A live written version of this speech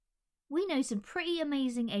we know some pretty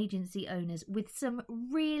amazing agency owners with some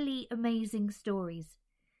really amazing stories.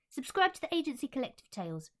 Subscribe to the Agency Collective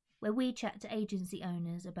Tales, where we chat to agency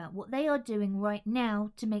owners about what they are doing right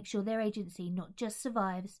now to make sure their agency not just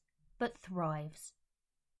survives, but thrives.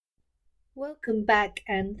 Welcome back,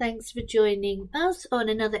 and thanks for joining us on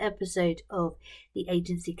another episode of the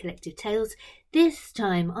Agency Collective Tales. This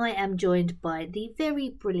time I am joined by the very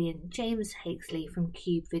brilliant James Hakesley from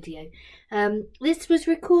Cube Video. This was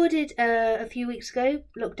recorded a few weeks ago.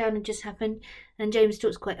 Lockdown had just happened, and James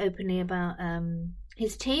talks quite openly about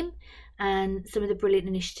his team and some of the brilliant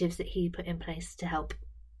initiatives that he put in place to help.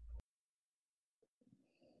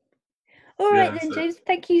 All right then, James,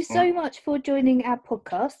 thank you so much for joining our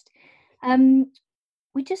podcast.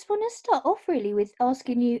 We just want to start off really with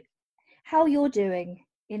asking you how you're doing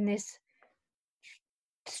in this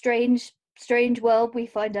strange world we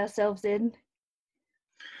find ourselves in.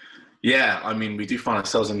 Yeah, I mean, we do find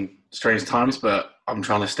ourselves in strange times, but I'm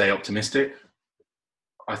trying to stay optimistic.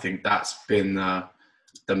 I think that's been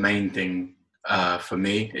the main thing for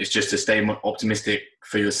me. It's just to stay optimistic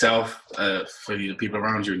for yourself, for the people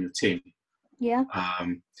around you and your team. Yeah.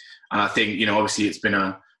 And I think, obviously it's been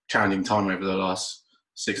a challenging time over the last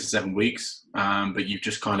 6 or 7 weeks, but you've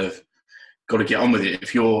just kind of got to get on with it.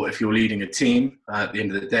 If you're leading a team, at the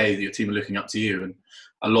end of the day, your team are looking up to you, and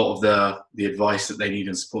a lot of the advice that they need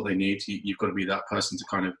and support they need, you've got to be that person to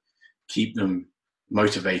kind of keep them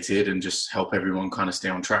motivated and just help everyone kind of stay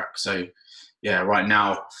on track. So yeah, right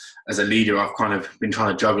now as a leader, I've kind of been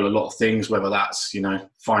trying to juggle a lot of things, whether that's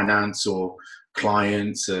finance or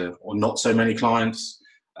clients or not so many clients,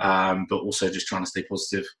 but also just trying to stay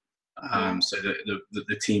positive. So that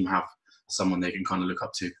the team have someone they can kind of look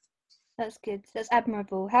up to. That's good. That's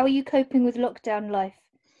admirable. How are you coping with lockdown life?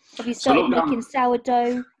 Have you started making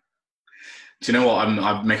sourdough? Do you know what?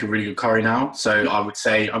 I make a really good curry now. So I would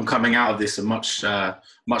say I'm coming out of this a much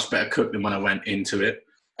better cook than when I went into it.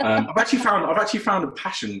 I've actually found a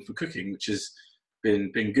passion for cooking, which has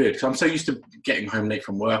been good. So I'm so used to getting home late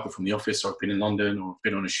from work or from the office, or I've been in London or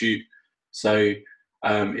been on a shoot. So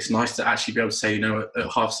it's nice to actually be able to say, at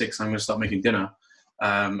 6:30 I'm going to start making dinner,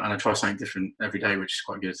 and I try something different every day, which is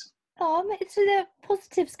quite good. Oh, so there are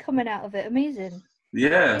positives coming out of it. Amazing.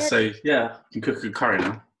 Yeah. So yeah, I can cook a good curry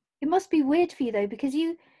now. It must be weird for you though, because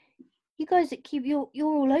you guys at Cube, you're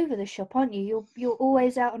all over the shop, aren't you? You're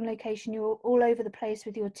always out on location. You're all over the place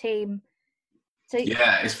with your team. So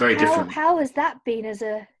yeah, it's very different. How has that been as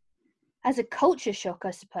a culture shock,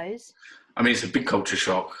 I suppose? I mean, it's a big culture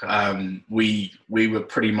shock. We were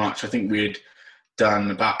pretty much, I think we had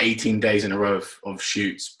done about 18 days in a row of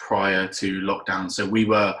shoots prior to lockdown. So we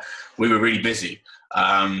were really busy.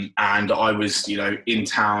 And I was, in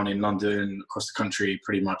town, in London, across the country,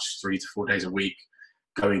 pretty much 3 to 4 days a week,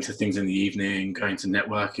 going to things in the evening, going to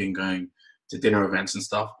networking, going to dinner events and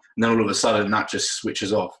stuff. And then all of a sudden that just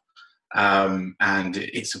switches off. And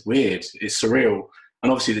it's weird, it's surreal.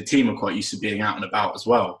 And obviously the team are quite used to being out and about as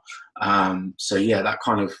well. So yeah, that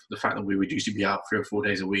kind of, the fact that we would usually be out 3 or 4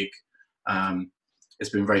 days a week, it's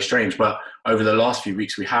been very strange. But over the last few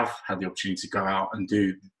weeks, we have had the opportunity to go out and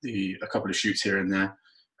do a couple of shoots here and there.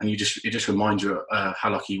 And it just reminds you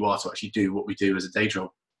how lucky you are to actually do what we do as a day job.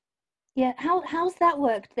 Yeah. How's that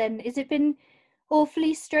worked then? Has it been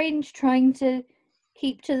awfully strange trying to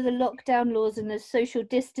keep to the lockdown laws and the social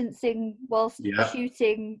distancing whilst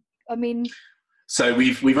shooting? I mean, so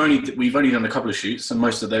we've only done a couple of shoots, and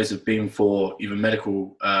most of those have been for either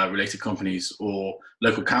medical related companies or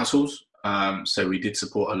local councils. So we did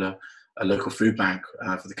support a local food bank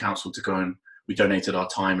for the council to go, and we donated our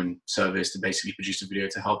time and service to basically produce a video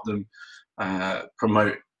to help them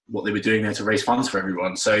promote what they were doing there to raise funds for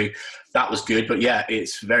everyone. So that was good. But yeah,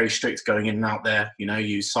 it's very strict going in and out there.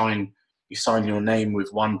 You sign your name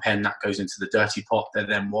with one pen, that goes into the dirty pot. They're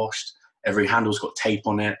then washed. Every handle's got tape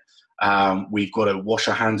on it. We've got to wash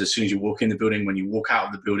our hands as soon as you walk in the building. When you walk out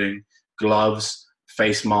of the building, gloves,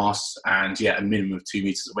 face masks, and a minimum of 2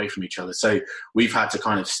 meters away from each other. So we've had to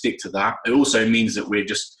kind of stick to that. It also means that we're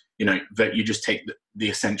just, that you just take the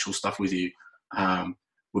essential stuff with you.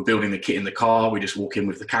 We're building the kit in the car. We just walk in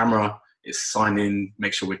with the camera. It's sign in,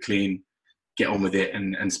 make sure we're clean, get on with it,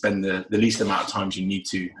 and spend the least amount of times you need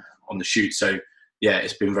to on the shoot. So yeah,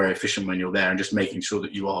 it's been very efficient when you're there, and just making sure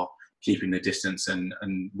that you are keeping the distance and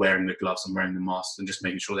wearing the gloves and wearing the masks, and just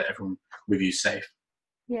making sure that everyone with you is safe.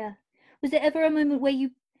 Yeah. Was there ever a moment where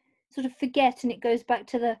you sort of forget and it goes back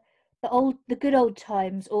to the good old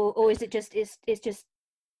times, or is it just it's just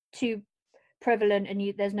too prevalent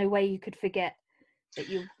and there's no way you could forget that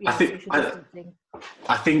you social distancing?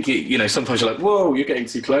 I think it, sometimes you're like, whoa, you're getting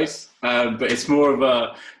too close. But it's more of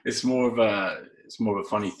a it's more of a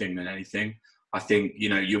funny thing than anything. I think, you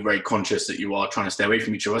know, you're very conscious that you are trying to stay away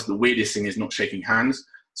from each other. The weirdest thing is not shaking hands.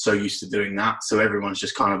 So used to doing that. So everyone's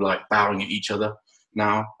just kind of like bowing at each other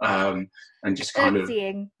now, and just kind of,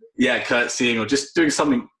 curtsying or just doing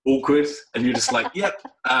something awkward. And you're just like, yep.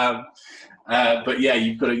 But yeah,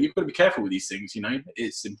 you've got to be careful with these things. You know,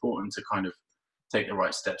 it's important to kind of take the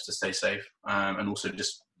right steps to stay safe, and also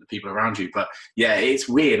just the people around you. But yeah, it's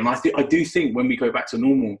weird. And I do think when we go back to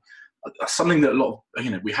normal, something that a lot of, you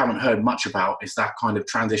know, we haven't heard much about is that kind of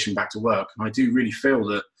transition back to work. And I do really feel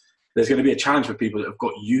that there's going to be a challenge for people that have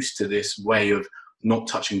got used to this way of not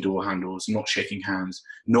touching door handles, not shaking hands,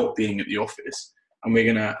 not being at the office. And we're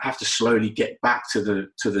going to have to slowly get back to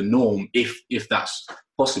the norm if that's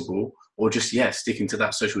possible, or just, sticking to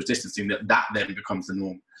that social distancing, that then becomes the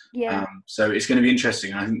norm. Yeah. So it's going to be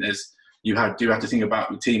interesting. I think you do have to think about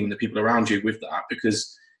the team and the people around you with that,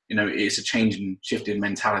 because, you know, it's a change and shift in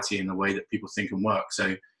mentality in the way that people think and work.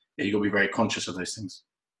 So you've got to be very conscious of those things.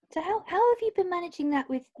 So how have you been managing that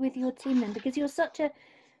with your team then? Because you're such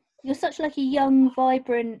like a young,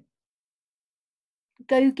 vibrant,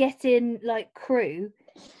 go-getting like crew.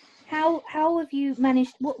 How have you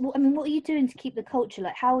managed? What are you doing to keep the culture?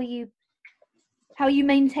 Like, how are you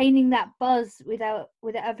maintaining that buzz without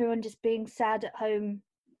everyone just being sad at home?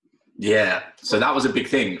 Yeah, so that was a big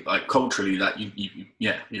thing. Like culturally, that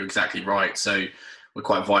you're exactly right. So we're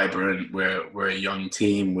quite vibrant. We're a young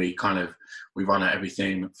team. We run at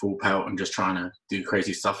everything full pelt and just trying to do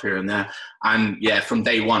crazy stuff here and there. And yeah, from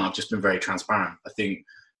day one, I've just been very transparent. I think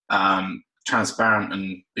transparent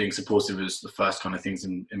and being supportive was the first kind of things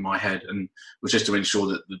in my head, and was just to ensure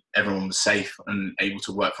that everyone was safe and able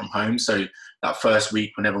to work from home. So that first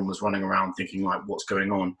week when everyone was running around thinking like, what's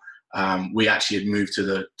going on? We actually had moved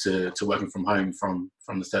to working from home from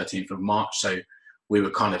the 13th of March. So we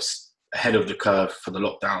were kind of ahead of the curve for the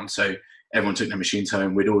lockdown. So everyone took their machines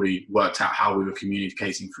home. We'd already worked out how we were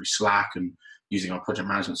communicating through Slack and using our project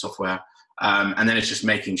management software. And then it's just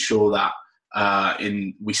making sure that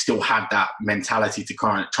we still had that mentality to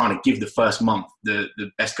kind of trying to give the first month the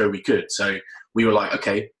best go we could. So we were like,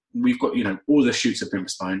 okay, we've got, you know, all the shoots have been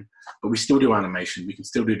postponed, but we still do animation, we can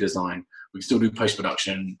still do design, we can still do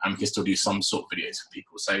post-production, and we can still do some sort of videos for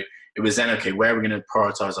people. So it was then, okay, where are we going to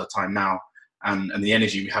prioritize our time now, and the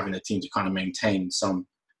energy we have in the team to kind of maintain some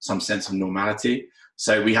sense of normality.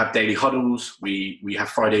 So we have daily huddles, we have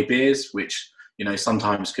Friday beers, which, you know,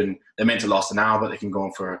 sometimes they're meant to last an hour, but they can go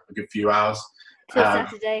on for a good few hours. Till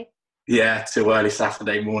Saturday. Yeah, till early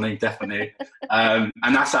Saturday morning, definitely. And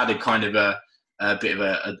that's added kind of a bit of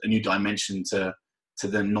a new dimension to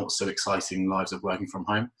the not so exciting lives of working from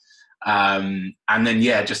home. And then,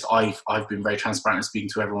 just I've been very transparent and speaking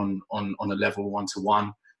to everyone on a level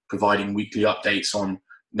one-to-one, providing weekly updates on,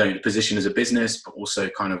 you know, the position as a business, but also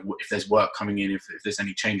kind of if there's work coming in, if there's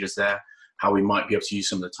any changes there, how we might be able to use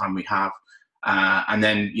some of the time we have. And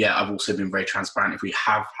then, I've also been very transparent if we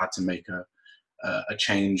have had to make a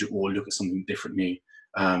change or look at something differently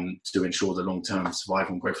to ensure the long-term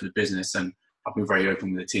survival and growth of the business. And I've been very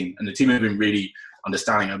open with the team, and the team have been really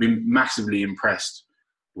understanding. I've been massively impressed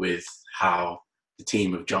with how the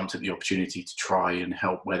team have jumped at the opportunity to try and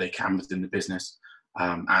help where they can within the business,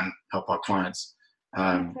 and help our clients.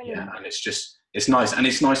 And it's nice. And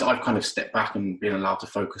it's nice I've kind of stepped back and been allowed to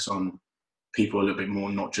focus on people a little bit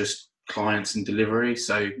more, not just clients and delivery.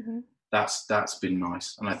 So that's been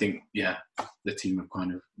nice. And I think, the team have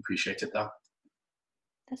kind of appreciated that.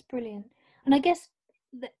 That's brilliant. And I guess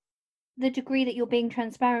the degree that you're being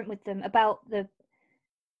transparent with them about the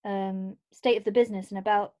state of the business and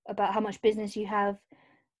about how much business you have,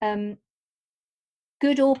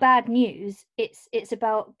 good or bad news, it's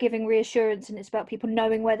about giving reassurance, and it's about people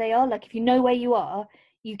knowing where they are. Like, if you know where you are,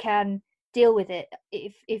 you can deal with it.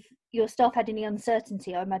 If your staff had any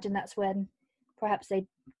uncertainty, I imagine that's when perhaps they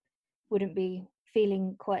wouldn't be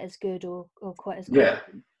feeling quite as good or quite as good.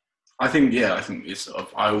 I think it's,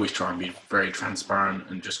 I always try and be very transparent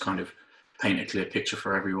and just kind of paint a clear picture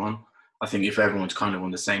for everyone. I think if everyone's kind of on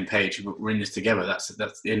the same page, we're in this together. That's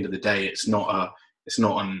the end of the day. It's not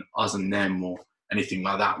on us and them or anything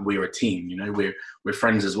like that. We're a team, you know. We're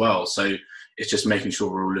friends as well. So it's just making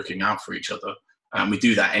sure we're all looking out for each other, and we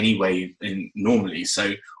do that anyway normally.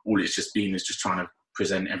 So all it's just been is just trying to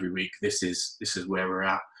present every week. This is where we're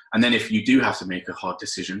at. And then if you do have to make a hard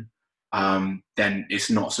decision, then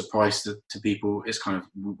it's not a surprise to people. It's kind of,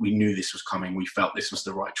 we knew this was coming. We felt this was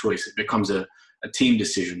the right choice. It becomes a team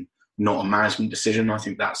decision, not a management decision. I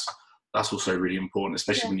think that's also really important,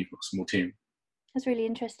 especially when you've got a small team. That's really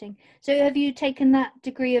interesting. So have you taken that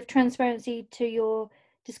degree of transparency to your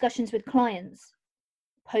discussions with clients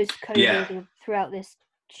post-COVID or throughout this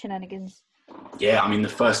shenanigans? Yeah, I mean, the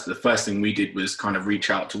first thing we did was kind of reach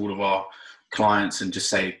out to all of our clients and just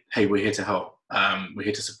say, hey, we're here to help. We're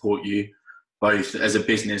here to support you, both as a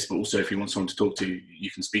business, but also if you want someone to talk to,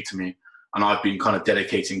 you can speak to me. And I've been kind of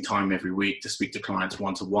dedicating time every week to speak to clients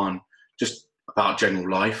one-to-one, just about general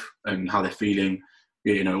life and how they're feeling.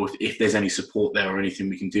 You know, if there's any support there or anything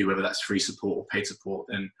we can do, whether that's free support or paid support,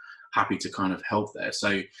 then happy to kind of help there.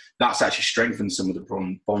 So that's actually strengthened some of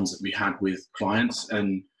the bonds that we had with clients.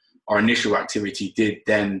 And our initial activity did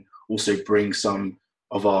then also bring some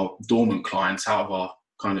of our dormant clients out of our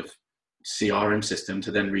kind of CRM system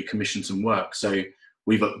to then recommission some work. So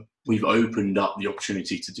we've opened up the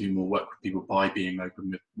opportunity to do more work with people by being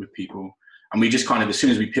open with people. And we just kind of, as soon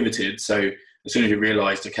as we pivoted, so as soon as we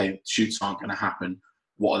realized, okay, shoots aren't going to happen,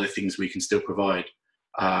 what are the things we can still provide?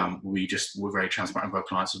 We're very transparent with our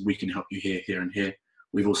clients, and we can help you here, here, and here.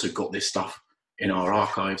 We've also got this stuff in our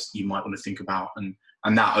archives you might want to think about, and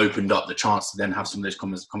that opened up the chance to then have some of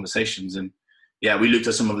those conversations. And yeah, we looked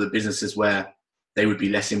at some of the businesses where they would be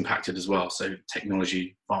less impacted as well. So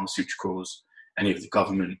technology, pharmaceuticals, any of the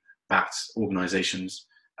government-backed organisations,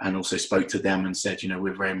 and also spoke to them and said, you know,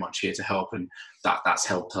 we're very much here to help, and that's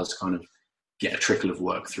helped us kind of get a trickle of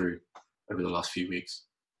work through over the last few weeks.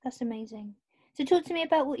 That's amazing. So talk to me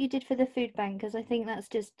about what you did for the food bank, because I think that's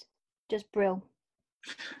just brill.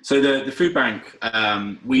 So the food bank,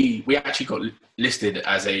 we actually got listed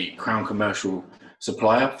as a Crown commercial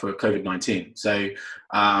supplier for COVID-19. So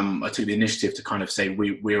I took the initiative to kind of say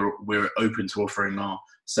we're open to offering our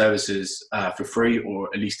services for free, or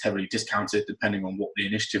at least heavily discounted, depending on what the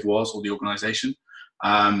initiative was or the organisation.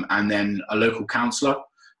 And then a local councillor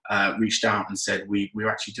reached out and said we're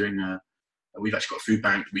actually we've actually got a food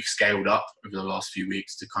bank we've scaled up over the last few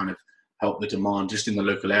weeks to kind of help the demand just in the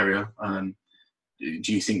local area.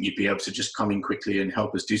 Do you think you'd be able to just come in quickly and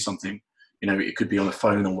help us do something? You know, it could be on a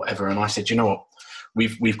phone or whatever. And I said, you know what,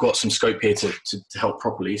 we've got some scope here to help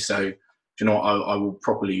properly. So, you know what, I will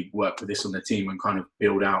properly work with this on the team and kind of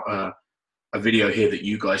build out a video here that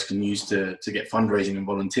you guys can use to get fundraising and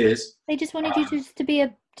volunteers. They just wanted you to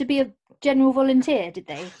be a general volunteer, did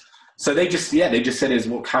they? So they just said,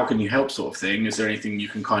 well, how can you help, sort of thing? Is there anything you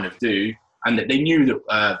can kind of do? And they knew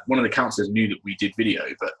that one of the councillors knew that we did video,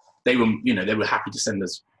 but they were happy to send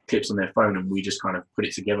us clips on their phone, and we just kind of put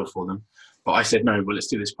it together for them. But I said, no, well, let's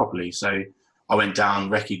do this properly. So I went down,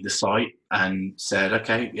 recce'd the site, and said,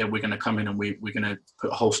 okay, yeah, we're going to come in and we're going to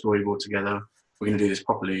put a whole storyboard together. We're going to do this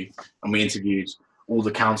properly. And we interviewed all the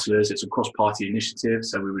councillors. It's a cross-party initiative,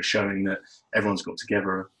 so we were showing that everyone's got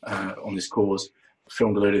together on this cause,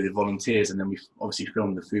 filmed a load of the volunteers, and then we obviously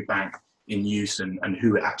filmed the food bank in use and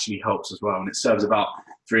who it actually helps as well. And it serves about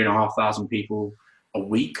 3,500 people a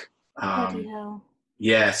week. Bloody hell.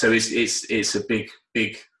 Yeah, so it's a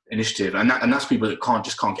big initiative, and that's people that can't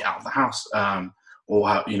get out of the house, or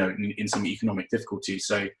have, you know, in some economic difficulty.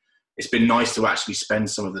 So it's been nice to actually spend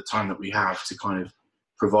some of the time that we have to kind of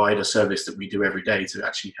provide a service that we do every day to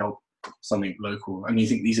actually help something local. And you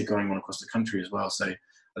think these are going on across the country as well. So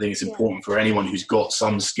I think it's important for anyone who's got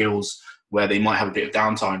some skills where they might have a bit of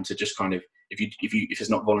downtime to just kind of, if it's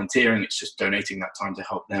not volunteering, it's just donating that time to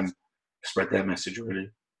help them spread their message, really.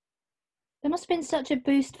 There must have been such a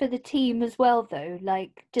boost for the team as well, though.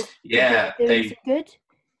 Like, just doing good.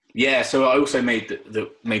 Yeah, so I also made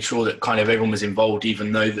sure that kind of everyone was involved,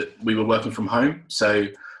 even though that we were working from home. So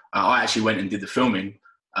I actually went and did the filming.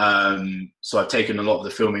 So I've taken a lot of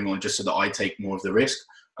the filming on just so that I take more of the risk,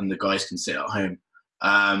 and the guys can sit at home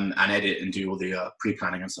and edit and do all the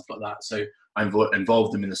pre-planning and stuff like that. So I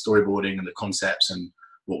involved them in the storyboarding and the concepts and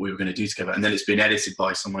what we were going to do together. And then it's been edited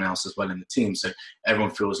by someone else as well in the team. So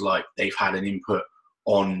everyone feels like they've had an input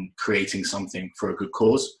on creating something for a good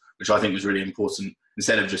cause, which I think was really important.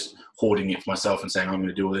 Instead of just hoarding it for myself and saying, I'm going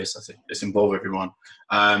to do all this, I think let's involve everyone.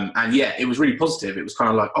 And yeah, it was really positive. It was kind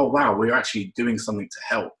of like, oh, wow, we're actually doing something to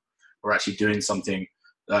help. We're actually doing something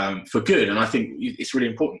for good. And I think it's really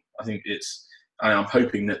important. I think I'm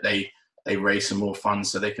hoping that they raise some more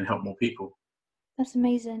funds so they can help more people. That's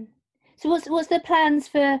amazing. So what's the plans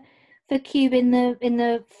for Cube in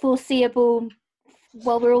the foreseeable,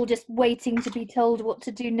 while we're all just waiting to be told what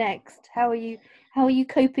to do next? How are you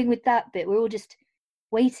coping with that bit? We're all just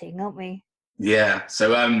waiting, aren't we? Yeah. So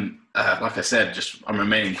like I said, I'm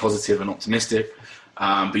remaining positive and optimistic,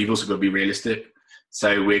 but you've also got to be realistic.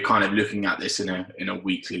 So we're kind of looking at this in a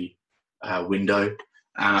weekly window,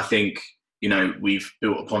 and I think, you know, we've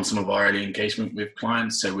built upon some of our early engagement with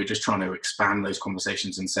clients. So we're just trying to expand those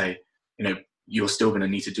conversations and say, you know, you're still going to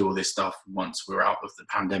need to do all this stuff once we're out of the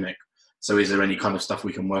pandemic. So is there any kind of stuff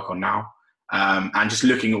we can work on now? And just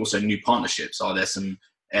looking at also new partnerships. Are there some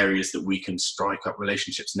areas that we can strike up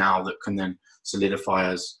relationships now that can then solidify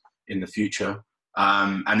us in the future.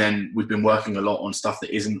 And then we've been working a lot on stuff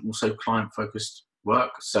that isn't also client-focused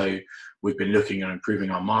work. So we've been looking at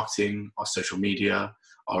improving our marketing, our social media,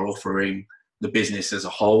 our offering, the business as a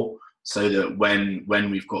whole, so that when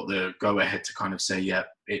we've got the go-ahead to kind of say, yeah,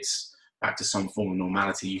 it's back to some form of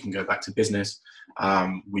normality, you can go back to business.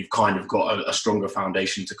 We've kind of got a stronger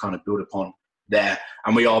foundation to kind of build upon there.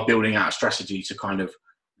 And we are building out a strategy to kind of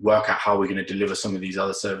work out how we're going to deliver some of these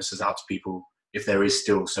other services out to people if there is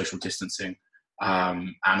still social distancing,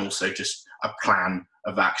 and also just a plan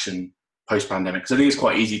of action post-pandemic. Because I think it's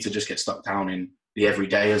quite easy to just get stuck down in the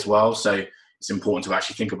everyday as well. So it's important to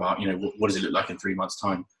actually think about, what does it look like in 3 months'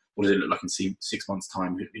 time? What does it look like in 6 months'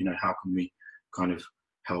 time? How can we kind of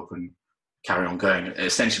help and carry on going?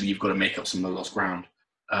 Essentially, you've got to make up some of the lost ground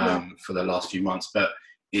for the last few months, but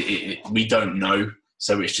we don't know.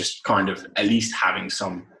 So it's just kind of at least having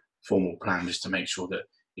some formal plan just to make sure that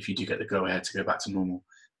if you do get the go-ahead to go back to normal,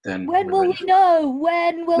 then when will we know?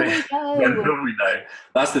 When will we know? When will we know?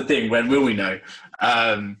 That's the thing. When will we know?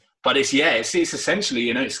 But it's essentially,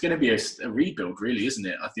 it's going to be a rebuild, really, isn't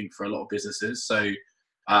it? I think for a lot of businesses. So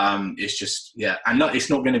it's just, and it's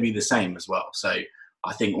not going to be the same as well. So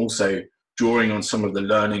I think also drawing on some of the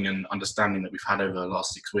learning and understanding that we've had over the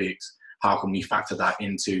last 6 weeks, how can we factor that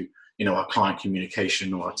into, our client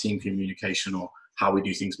communication or our team communication or how we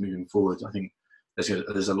do things moving forward? I think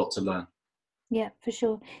there's a lot to learn. Yeah, for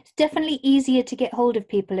sure. It's definitely easier to get hold of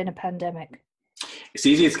people in a pandemic. It's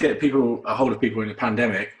easier to get a hold of people in a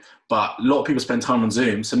pandemic, but a lot of people spend time on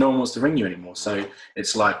Zoom, so no one wants to ring you anymore. So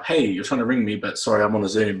it's like, hey, you're trying to ring me, but sorry, I'm on a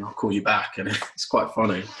Zoom. I'll call you back. And it's quite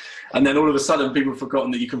funny. And then all of a sudden, people have forgotten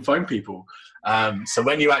that you can phone people. So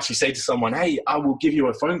when you actually say to someone, hey, I will give you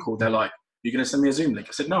a phone call, they're like, you're going to send me a Zoom link?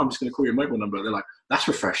 I said, no, I'm just going to call your mobile number. They're like, that's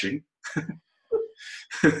refreshing.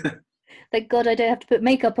 Thank God I don't have to put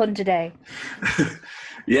makeup on today.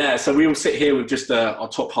 Yeah, so we all sit here with just our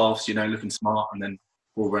top halves, looking smart, and then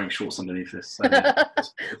we're all wearing shorts underneath this. So,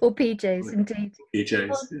 or PJs, indeed. PJs.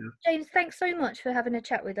 Well, yeah. James, thanks so much for having a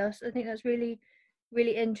chat with us. I think that's really,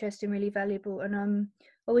 really interesting, really valuable. And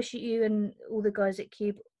I wish you and all the guys at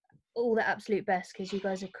Cube all the absolute best, because you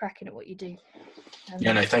guys are cracking at what you do.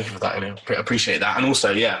 Thank you for that, Elliot. I appreciate that. And also,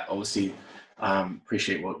 obviously,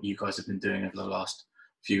 appreciate what you guys have been doing over the last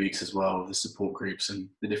few weeks as well, the support groups and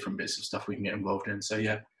the different bits of stuff we can get involved in. So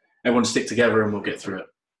everyone stick together and we'll get through it.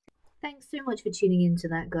 Thanks so much for tuning into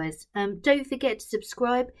that, guys. Don't forget to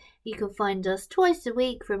subscribe. You can find us twice a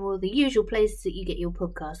week from all the usual places that you get your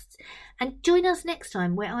podcasts. And join us next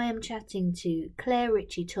time, where I am chatting to Claire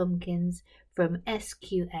Ritchie-Tompkins from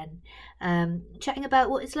SQN, chatting about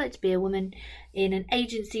what it's like to be a woman in an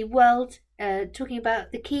agency world, talking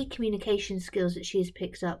about the key communication skills that she has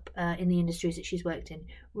picked up in the industries that she's worked in.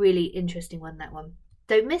 Really interesting one, that one.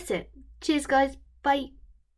 Don't miss it. Cheers, guys. Bye.